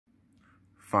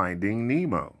Finding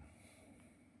Nemo.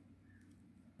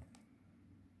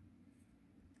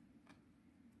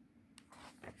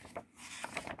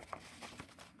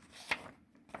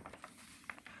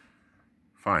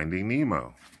 Finding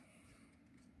Nemo.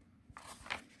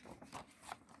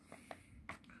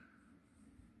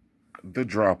 The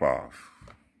Drop-Off.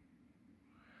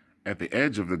 At the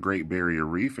edge of the Great Barrier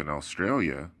Reef in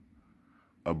Australia,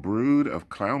 a brood of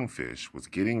clownfish was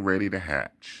getting ready to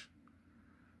hatch.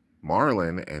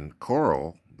 Marlin and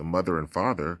Coral, the mother and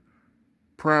father,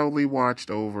 proudly watched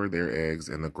over their eggs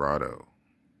in the grotto.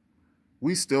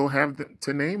 "We still have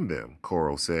to name them,"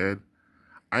 Coral said.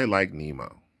 "I like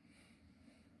Nemo."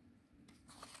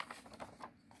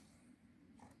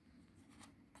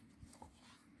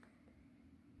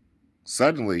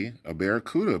 Suddenly, a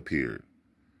barracuda appeared.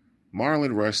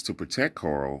 Marlin rushed to protect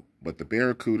Coral, but the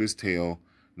barracuda's tail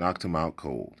knocked him out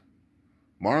cold.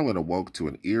 Marlin awoke to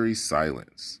an eerie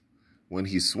silence. When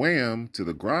he swam to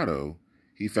the grotto,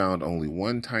 he found only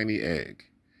one tiny egg,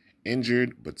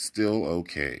 injured but still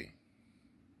okay.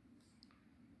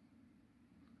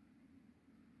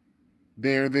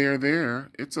 There,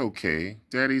 it's okay.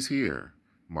 Daddy's here,"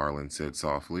 Marlin said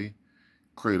softly,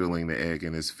 cradling the egg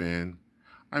in his fin.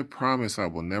 "I promise I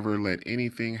will never let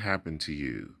anything happen to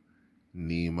you,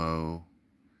 Nemo,"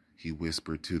 he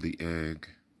whispered to the egg.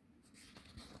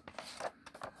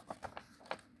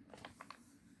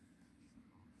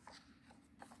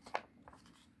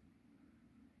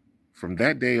 From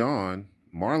that day on,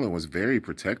 Marlin was very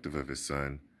protective of his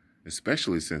son,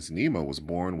 especially since Nemo was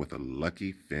born with a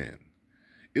lucky fin.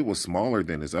 It was smaller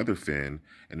than his other fin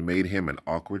and made him an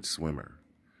awkward swimmer.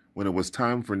 When it was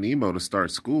time for Nemo to start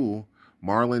school,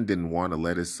 Marlin didn't want to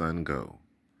let his son go.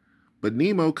 But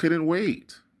Nemo couldn't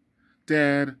wait.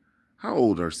 "Dad, how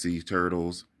old are sea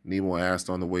turtles?" Nemo asked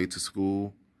on the way to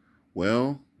school.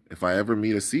 "Well, if I ever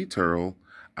meet a sea turtle,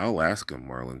 I'll ask him,"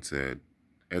 Marlin said.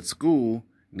 At school,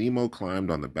 Nemo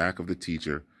climbed on the back of the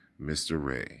teacher, Mr.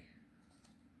 Ray.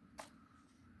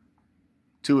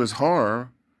 To his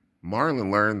horror, Marlin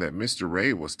learned that Mr.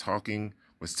 Ray was taking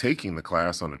the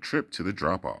class on a trip to the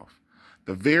drop-off,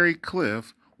 the very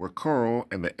cliff where Coral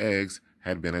and the eggs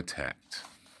had been attacked.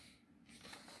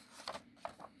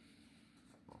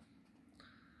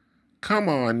 "Come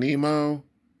on, Nemo."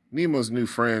 Nemo's new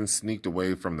friends sneaked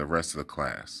away from the rest of the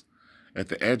class. At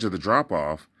the edge of the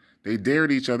drop-off, they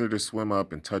dared each other to swim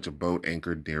up and touch a boat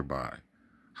anchored nearby.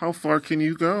 "How far can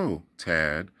you go?"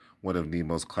 Tad, one of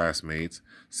Nemo's classmates,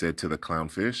 said to the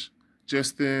clownfish.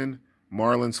 Just then,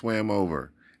 Marlin swam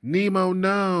over. "Nemo,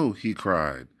 no!" he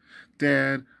cried.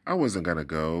 "Dad, I wasn't going to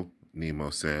go," Nemo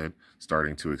said,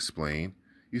 starting to explain.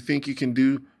 "You think you can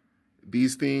do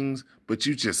these things, but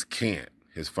you just can't,"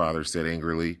 his father said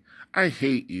angrily. "I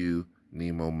hate you,"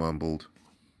 Nemo mumbled.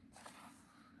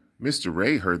 Mr.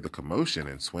 Ray heard the commotion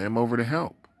and swam over to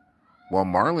help. While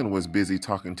Marlin was busy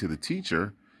talking to the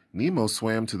teacher, Nemo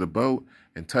swam to the boat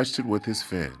and touched it with his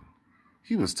fin.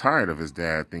 He was tired of his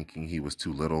dad thinking he was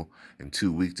too little and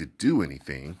too weak to do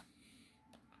anything.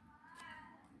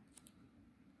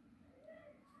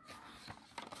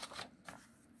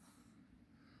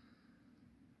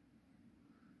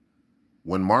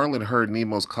 When Marlin heard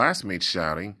Nemo's classmates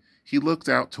shouting, he looked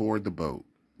out toward the boat.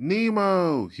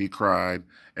 "Nemo!" he cried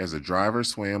as the driver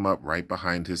swam up right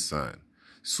behind his son.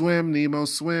 "Swim, Nemo,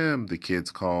 swim!" the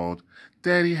kids called.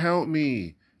 "Daddy, help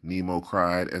me!" Nemo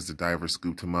cried as the diver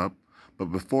scooped him up. But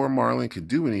before Marlin could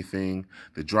do anything,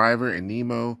 the driver and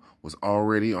Nemo was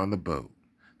already on the boat.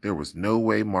 There was no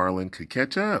way Marlin could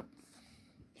catch up.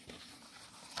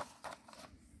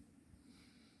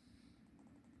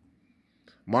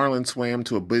 Marlin swam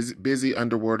to a busy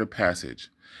underwater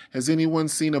passage. "Has anyone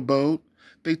seen a boat?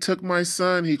 They took my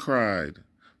son," he cried.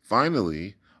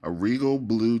 Finally, a regal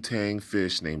blue tang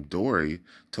fish named Dory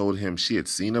told him she had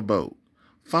seen a boat.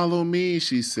 "Follow me,"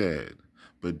 she said.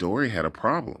 But Dory had a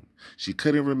problem. She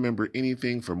couldn't remember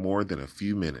anything for more than a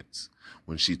few minutes.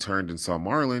 When she turned and saw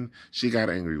Marlin, she got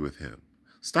angry with him.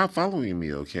 "Stop following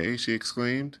me, okay?" she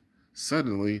exclaimed.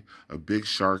 Suddenly, a big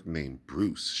shark named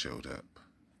Bruce showed up.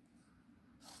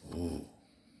 Oh.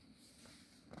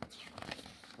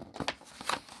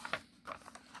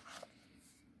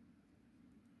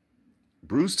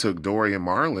 Bruce took Dory and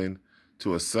Marlin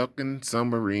to a sunken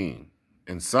submarine.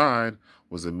 Inside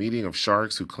was a meeting of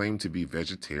sharks who claimed to be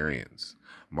vegetarians.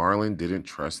 Marlin didn't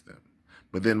trust them.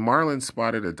 But then Marlin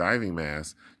spotted a diving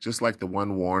mask just like the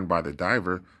one worn by the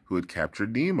diver who had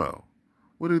captured Nemo.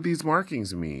 "What do these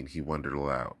markings mean?" he wondered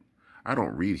aloud. "I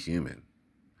don't read human."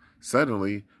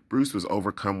 Suddenly, Bruce was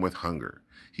overcome with hunger.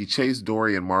 He chased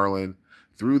Dory and Marlin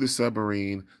through the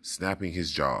submarine, snapping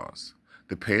his jaws.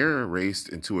 The pair raced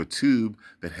into a tube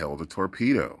that held a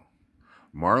torpedo.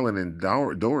 Marlin and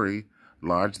Dory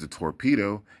lodged the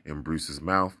torpedo in Bruce's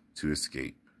mouth to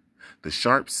escape. The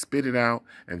shark spit it out,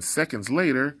 and seconds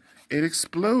later, it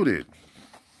exploded.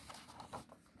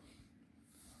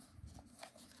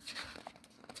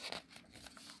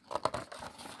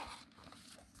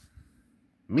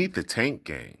 Meet the tank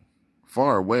gang.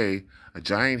 Far away, a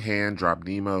giant hand dropped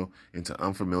Nemo into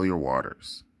unfamiliar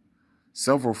waters.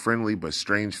 Several friendly but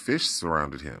strange fish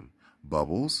surrounded him.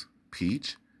 Bubbles,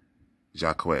 Peach,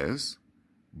 Jaquez,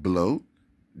 Bloat,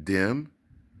 Dim,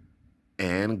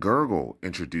 and Gurgle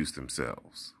introduced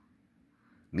themselves.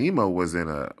 Nemo was in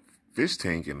a fish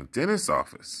tank in a dentist's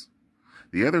office.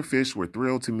 The other fish were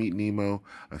thrilled to meet Nemo,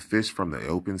 a fish from the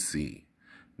open sea.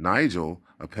 Nigel,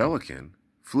 a pelican,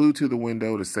 flew to the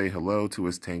window to say hello to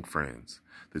his tank friends.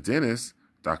 The dentist,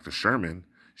 Dr. Sherman,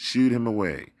 shooed him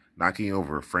away, knocking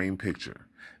over a framed picture.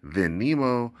 Then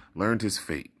Nemo learned his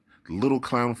fate. The little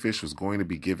clownfish was going to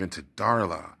be given to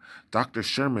Darla, Dr.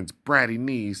 Sherman's bratty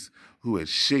niece, who had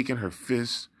shaken her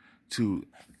fish to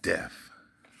death.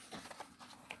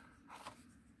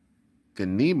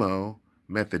 Then Nemo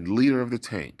met the leader of the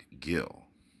tank, Gil.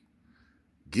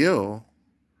 Nemo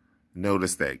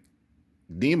noticed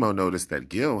that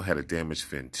Gil had a damaged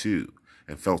fin too,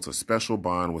 and felt a special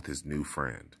bond with his new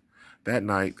friend. That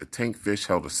night, the tank fish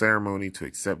held a ceremony to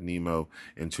accept Nemo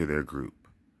into their group.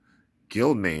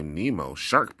 Gil named Nemo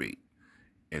Sharkbait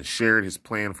and shared his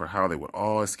plan for how they would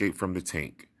all escape from the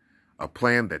tank, a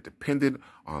plan that depended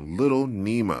on little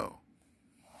Nemo.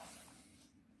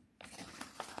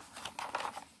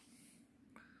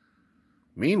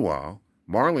 Meanwhile,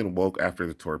 Marlin woke after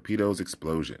the torpedo's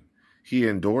explosion. He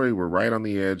and Dory were right on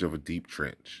the edge of a deep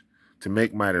trench. To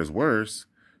make matters worse,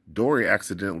 Dory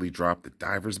accidentally dropped the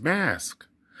diver's mask.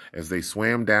 As they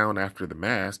swam down after the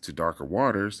mask to darker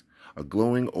waters, a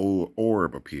glowing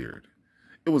orb appeared.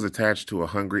 It was attached to a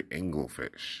hungry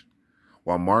anglerfish.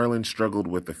 While Marlin struggled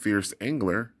with the fierce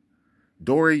angler,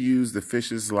 Dory used the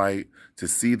fish's light to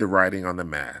see the writing on the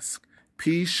mask.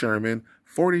 P. Sherman,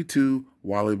 42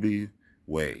 Wallaby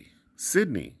Way.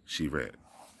 Sydney, she read.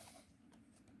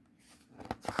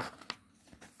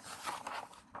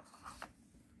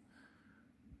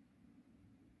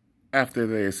 After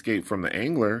they escaped from the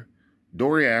angler,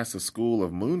 Dory asked a school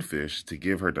of moonfish to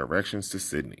give her directions to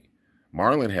Sydney.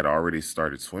 Marlin had already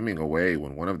started swimming away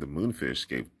when one of the moonfish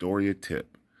gave Dory a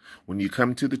tip. When you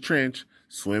come to the trench,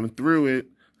 swim through it,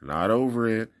 not over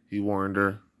it, he warned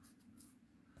her.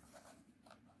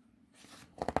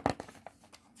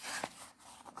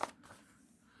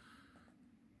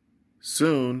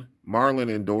 Soon, Marlin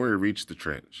and Dory reached the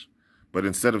trench. But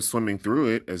instead of swimming through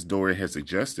it, as Dory had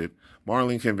suggested,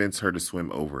 Marlin convinced her to swim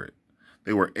over it.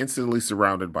 They were instantly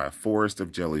surrounded by a forest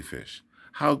of jellyfish.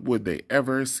 How would they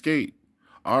ever escape?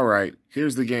 All right,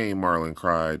 here's the game, Marlin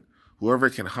cried. Whoever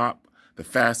can hop the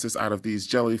fastest out of these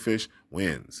jellyfish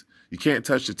wins. You can't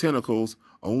touch the tentacles,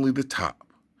 only the top.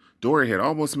 Dory had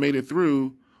almost made it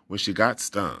through when she got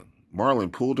stung. Marlin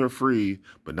pulled her free,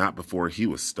 but not before he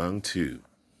was stung too.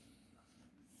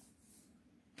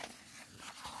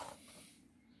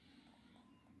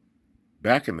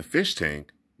 Back in the fish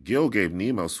tank, Gil gave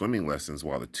Nemo swimming lessons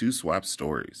while the two swapped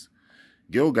stories.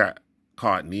 Gil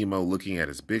caught Nemo looking at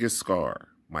his biggest scar.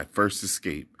 My first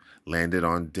escape landed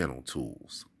on dental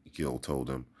tools, Gil told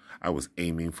him. I was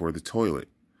aiming for the toilet.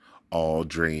 All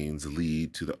drains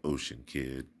lead to the ocean,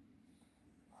 kid.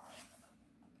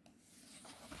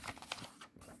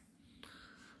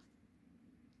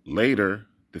 Later,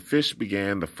 the fish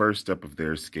began the first step of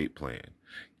their escape plan.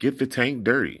 Get the tank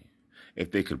dirty. If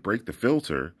they could break the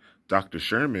filter, Dr.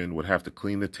 Sherman would have to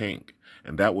clean the tank,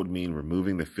 and that would mean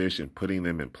removing the fish and putting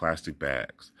them in plastic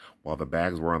bags. While the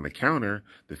bags were on the counter,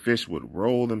 the fish would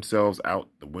roll themselves out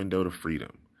the window to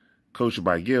freedom. Coached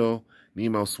by Gil,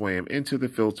 Nemo swam into the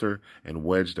filter and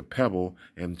wedged a pebble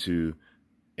in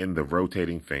the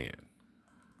rotating fan.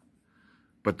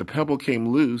 But the pebble came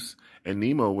loose, and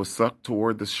Nemo was sucked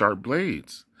toward the sharp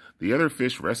blades. The other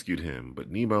fish rescued him,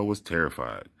 but Nemo was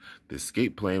terrified. The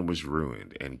escape plan was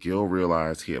ruined, and Gil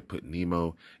realized he had put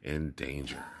Nemo in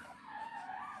danger.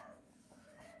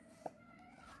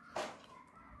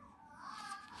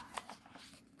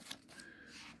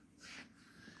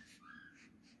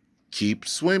 Keep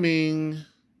swimming.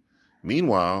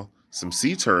 Meanwhile, some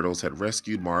sea turtles had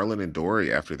rescued Marlin and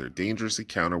Dory after their dangerous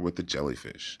encounter with the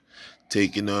jellyfish.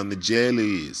 Taking on the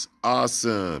jellies.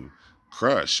 Awesome.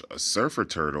 Crush, a surfer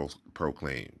turtle,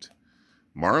 proclaimed.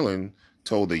 Marlin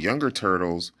told the younger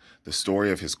turtles the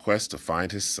story of his quest to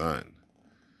find his son.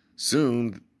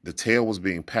 Soon, The tale was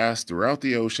being passed throughout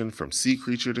the ocean from sea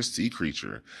creature to sea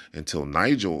creature until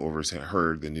Nigel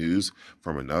overheard the news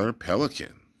from another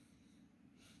pelican.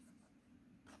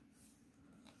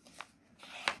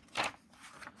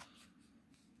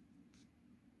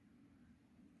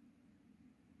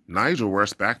 Nigel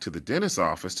rushed back to the dentist's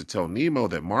office to tell Nemo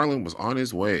that Marlin was on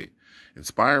his way.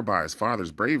 Inspired by his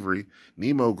father's bravery,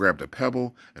 Nemo grabbed a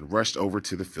pebble and rushed over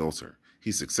to the filter.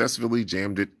 He successfully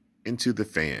jammed it into the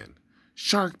fan.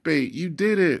 "Shark bait, you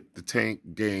did it!" the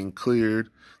tank gang cleared.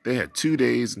 They had 2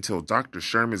 days until Dr.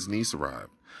 Sherman's niece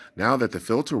arrived. Now that the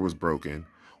filter was broken,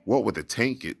 would the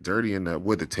tank get dirty enough?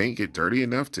 Would the tank get dirty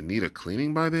enough to need a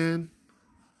cleaning by then?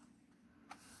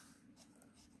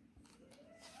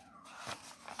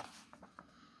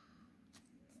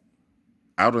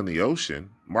 Out in the ocean,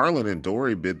 Marlin and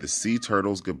Dory bid the sea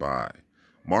turtles goodbye.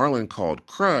 Marlin called,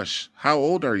 "Crush, how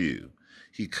old are you?"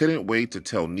 He couldn't wait to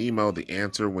tell Nemo the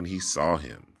answer when he saw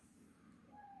him.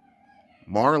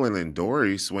 Marlin and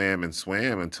Dory swam and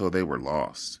swam until they were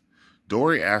lost.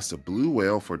 Dory asked a blue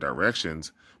whale for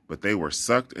directions, but they were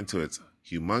sucked into its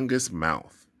humongous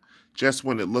mouth. Just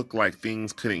when it looked like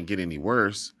things couldn't get any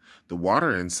worse, the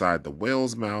water inside the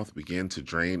whale's mouth began to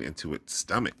drain into its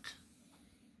stomach.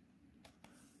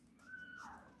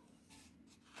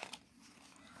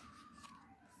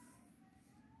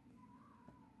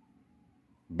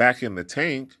 Back in the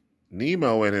tank,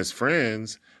 Nemo and his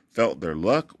friends felt their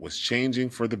luck was changing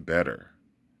for the better.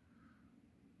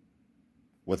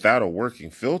 Without a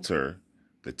working filter,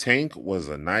 the tank was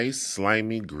a nice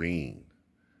slimy green.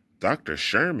 Dr.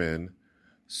 Sherman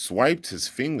swiped his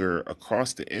finger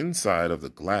across the inside of the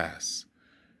glass.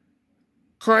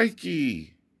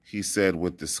 "Crikey," he said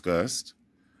with disgust.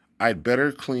 "I'd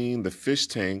better clean the fish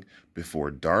tank before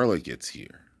Darla gets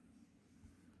here."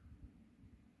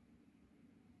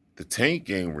 The tank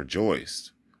gang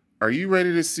rejoiced. "Are you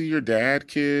ready to see your dad,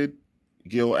 kid?"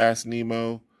 Gil asked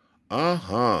Nemo.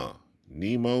 "Uh-huh,"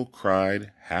 Nemo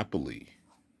cried happily.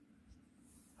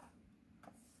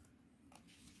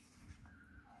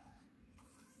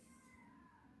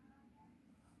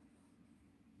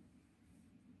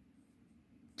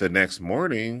 The next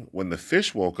morning, when the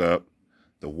fish woke up,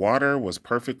 the water was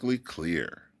perfectly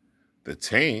clear. The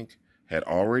tank had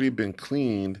already been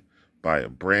cleaned by a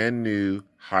brand new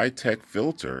high-tech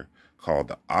filter called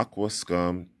the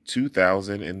Aquascum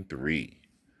 2003.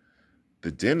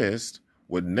 The dentist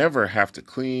would never have to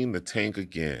clean the tank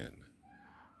again.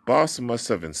 "Boss must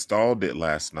have installed it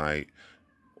last night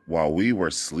while we were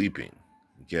sleeping,"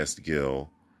 guessed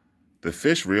Gil. The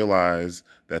fish realized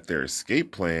that their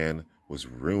escape plan was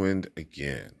ruined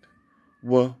again.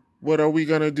 What are we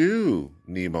gonna do?"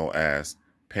 Nemo asked,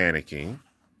 panicking.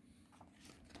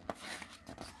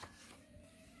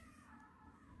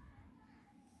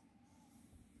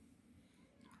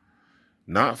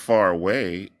 Not far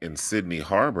away in Sydney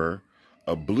Harbor,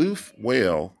 a blue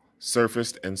whale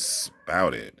surfaced and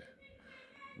spouted.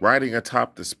 Riding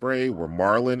atop the spray were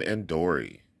Marlin and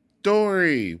Dory.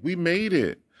 "Dory, we made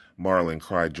it!" Marlin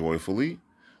cried joyfully.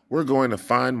 "We're going to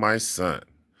find my son.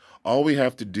 All we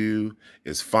have to do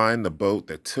is find the boat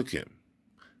that took him."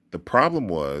 The problem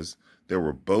was there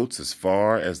were boats as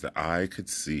far as the eye could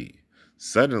see.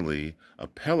 Suddenly, a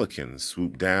pelican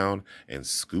swooped down and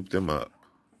scooped them up.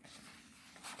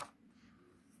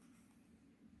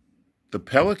 The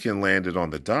pelican landed on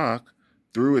the dock,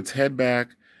 threw its head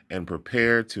back, and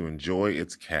prepared to enjoy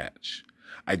its catch.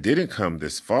 "I didn't come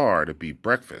this far to beat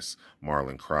breakfast,"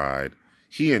 Marlin cried.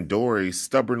 He and Dory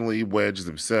stubbornly wedged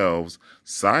themselves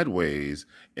sideways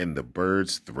in the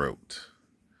bird's throat.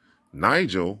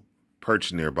 Nigel,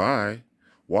 perched nearby,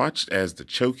 watched as the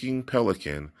choking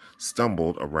pelican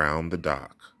stumbled around the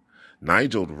dock.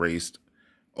 Nigel raced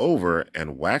over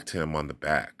and whacked him on the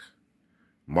back.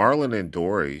 Marlin and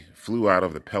Dory flew out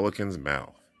of the pelican's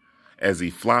mouth. As he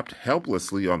flopped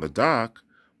helplessly on the dock,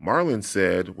 Marlin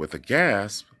said with a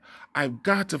gasp, "I've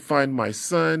got to find my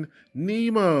son,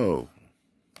 Nemo."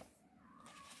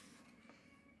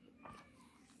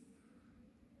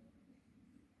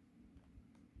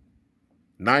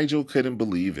 Nigel couldn't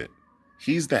believe it.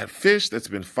 "He's that fish that's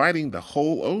been fighting the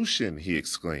whole ocean," he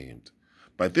exclaimed.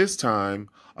 By this time,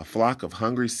 a flock of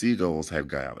hungry seagulls had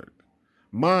gathered.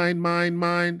 "Mine, mine,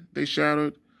 mine," they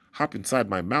shouted. "Hop inside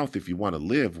my mouth if you want to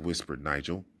live," whispered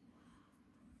Nigel.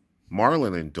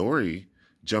 Marlin and Dory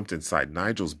jumped inside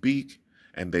Nigel's beak,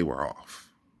 and they were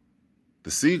off.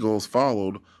 The seagulls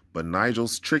followed, but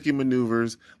Nigel's tricky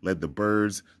maneuvers led the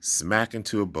birds smack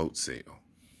into a boat sail.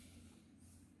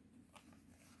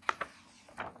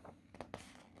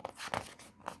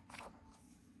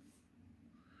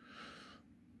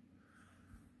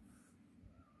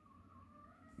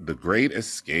 The Great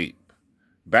Escape.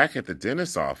 Back at the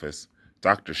dentist's office,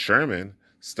 Dr. Sherman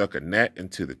stuck a net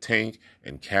into the tank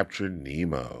and captured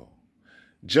Nemo.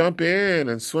 "Jump in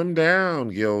and swim down,"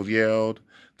 Gil yelled.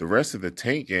 The rest of the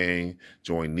tank gang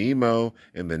joined Nemo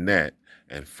in the net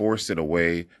and forced it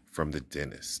away from the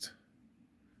dentist.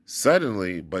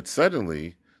 Suddenly,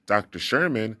 Dr.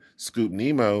 Sherman scooped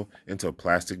Nemo into a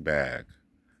plastic bag.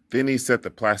 Then he set the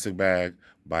plastic bag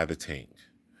by the tank.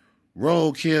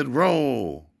 "Roll, kid,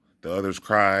 roll!" the others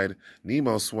cried.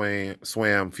 Nemo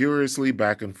swam furiously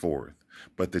back and forth,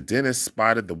 but the dentist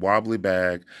spotted the wobbly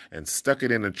bag and stuck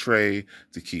it in a tray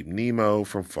to keep Nemo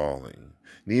from falling.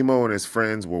 Nemo and his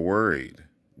friends were worried.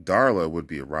 Darla would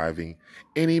be arriving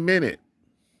any minute.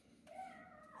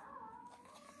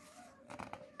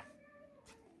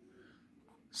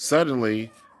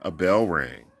 Suddenly, a bell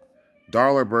rang.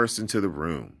 Darla burst into the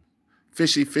room.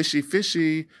 "Fishy, fishy,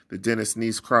 fishy," the dentist's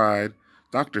niece cried.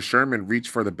 Dr. Sherman reached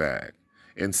for the bag.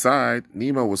 Inside,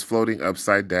 Nemo was floating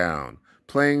upside down,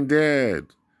 playing dead.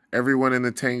 Everyone in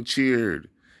the tank cheered.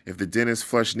 If the dentist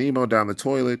flushed Nemo down the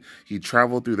toilet, he'd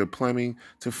travel through the plumbing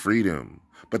to freedom.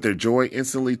 But their joy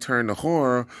instantly turned to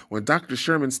horror when Dr.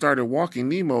 Sherman started walking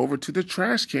Nemo over to the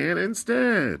trash can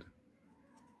instead.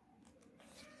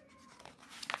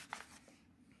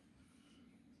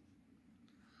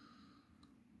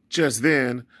 Just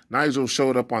then, Nigel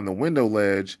showed up on the window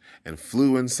ledge and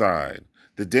flew inside.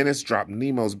 The dentist dropped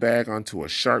Nemo's bag onto a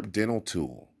sharp dental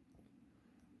tool.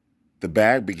 The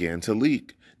bag began to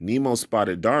leak. Nemo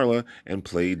spotted Darla and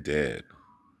played dead.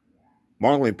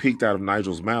 Marlin peeked out of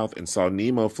Nigel's mouth and saw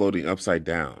Nemo floating upside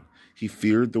down. He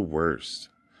feared the worst.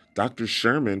 Dr.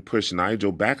 Sherman pushed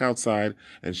Nigel back outside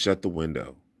and shut the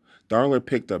window. Darla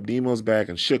picked up Nemo's bag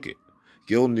and shook it.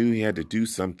 Gil knew he had to do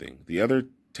something. The other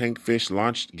tank fish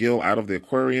launched Gil out of the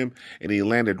aquarium, and he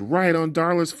landed right on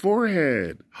Darla's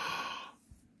forehead.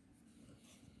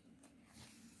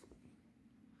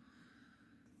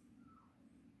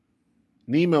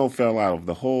 Nemo fell out of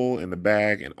the hole in the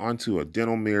bag and onto a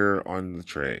dental mirror on the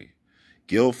tray.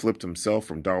 Gil flipped himself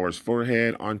from Darla's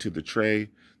forehead onto the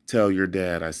tray. "Tell your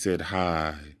dad I said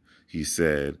hi," he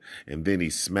said, and then he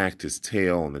smacked his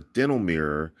tail on the dental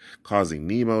mirror, causing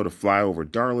Nemo to fly over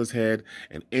Darla's head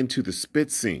and into the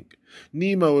spit sink.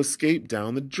 Nemo escaped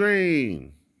down the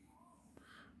drain.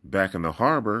 Back in the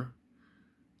harbor,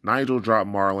 Nigel dropped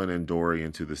Marlin and Dory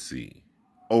into the sea.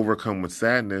 Overcome with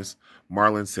sadness,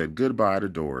 Marlin said goodbye to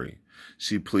Dory.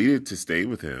 She pleaded to stay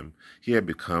with him. He had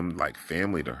become like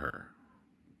family to her.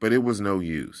 But it was no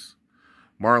use.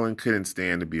 Marlin couldn't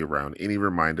stand to be around any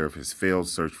reminder of his failed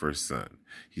search for his son.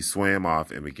 He swam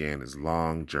off and began his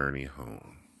long journey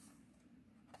home.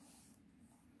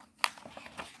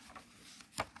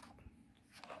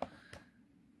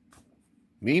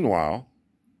 Meanwhile,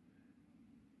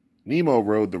 Nemo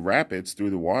rode the rapids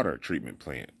through the water treatment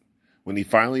plant. When he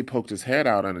finally poked his head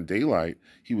out on the daylight,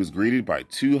 he was greeted by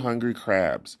 2 hungry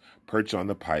crabs perched on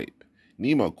the pipe.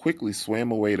 Nemo quickly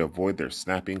swam away to avoid their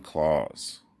snapping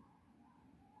claws.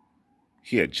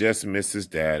 He had just missed his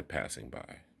dad passing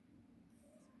by.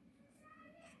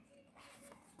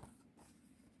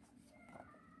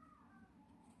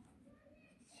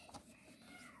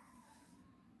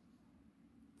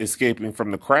 Escaping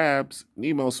from the crabs,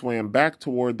 Nemo swam back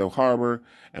toward the harbor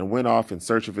and went off in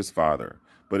search of his father.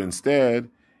 But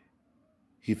instead,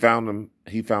 he found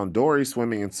Dory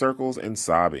swimming in circles and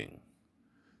sobbing.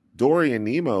 Dory and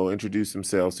Nemo introduced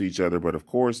themselves to each other, but of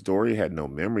course, Dory had no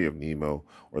memory of Nemo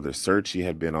or the search he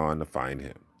had been on to find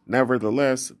him.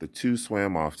 Nevertheless, the two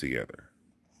swam off together.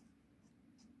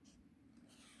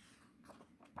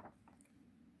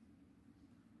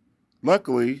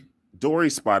 Luckily, Dory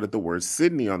spotted the word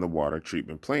Sydney on the water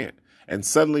treatment plant and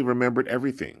suddenly remembered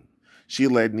everything. She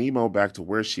led Nemo back to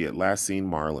where she had last seen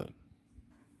Marlin.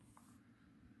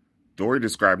 Dory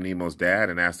described Nemo's dad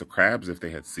and asked the crabs if they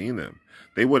had seen them.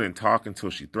 They wouldn't talk until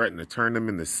she threatened to turn them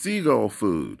into seagull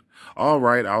food. "All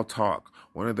right, I'll talk,"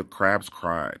 one of the crabs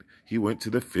cried. He went to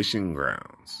the fishing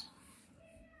grounds.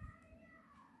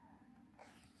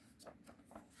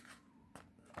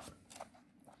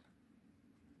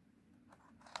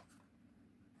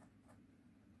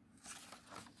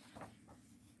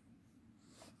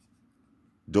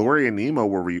 Dory and Nemo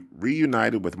were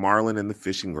reunited with Marlin in the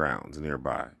fishing grounds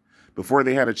nearby. Before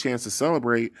they had a chance to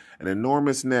celebrate, an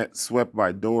enormous net swept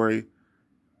up Dory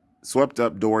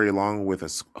along with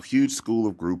a huge school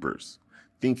of groupers.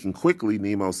 Thinking quickly,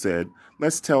 Nemo said,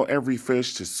 "Let's tell every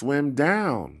fish to swim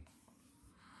down."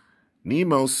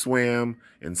 Nemo swam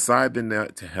inside the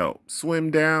net to help. "Swim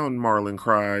down," Marlin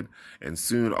cried, and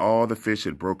soon all the fish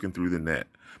had broken through the net.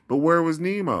 But where was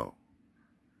Nemo?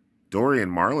 Dory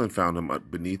and Marlin found him up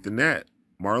beneath the net.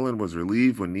 Marlin was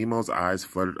relieved when Nemo's eyes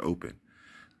fluttered open.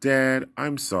 Dad,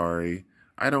 I'm sorry.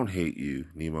 I don't hate you,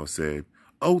 Nemo said.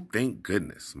 Oh, thank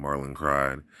goodness, Marlin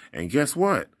cried. And guess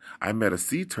what? I met a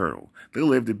sea turtle. They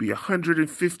live to be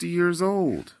 150 years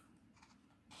old.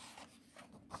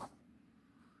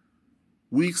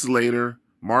 Weeks later,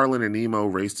 Marlin and Nemo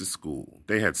raced to school.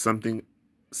 They had some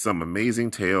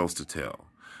amazing tales to tell,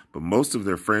 but most of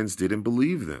their friends didn't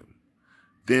believe them.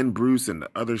 Then Bruce and the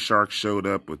other sharks showed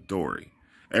up with Dory.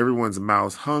 Everyone's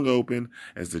mouths hung open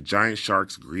as the giant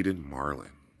sharks greeted Marlin.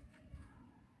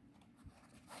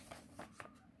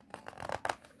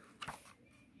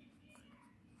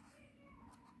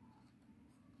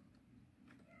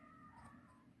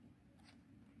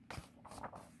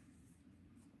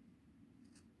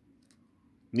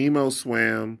 Nemo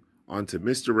swam onto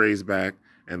Mr. Ray's back,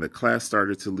 and the class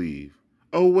started to leave.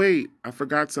 Oh, wait, I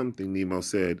forgot something, Nemo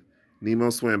said.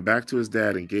 Nemo swam back to his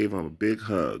dad and gave him a big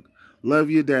hug. Love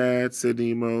you, Dad, said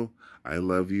Nemo. I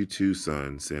love you too,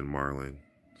 son, said Marlin.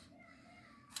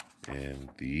 And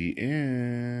the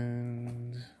end.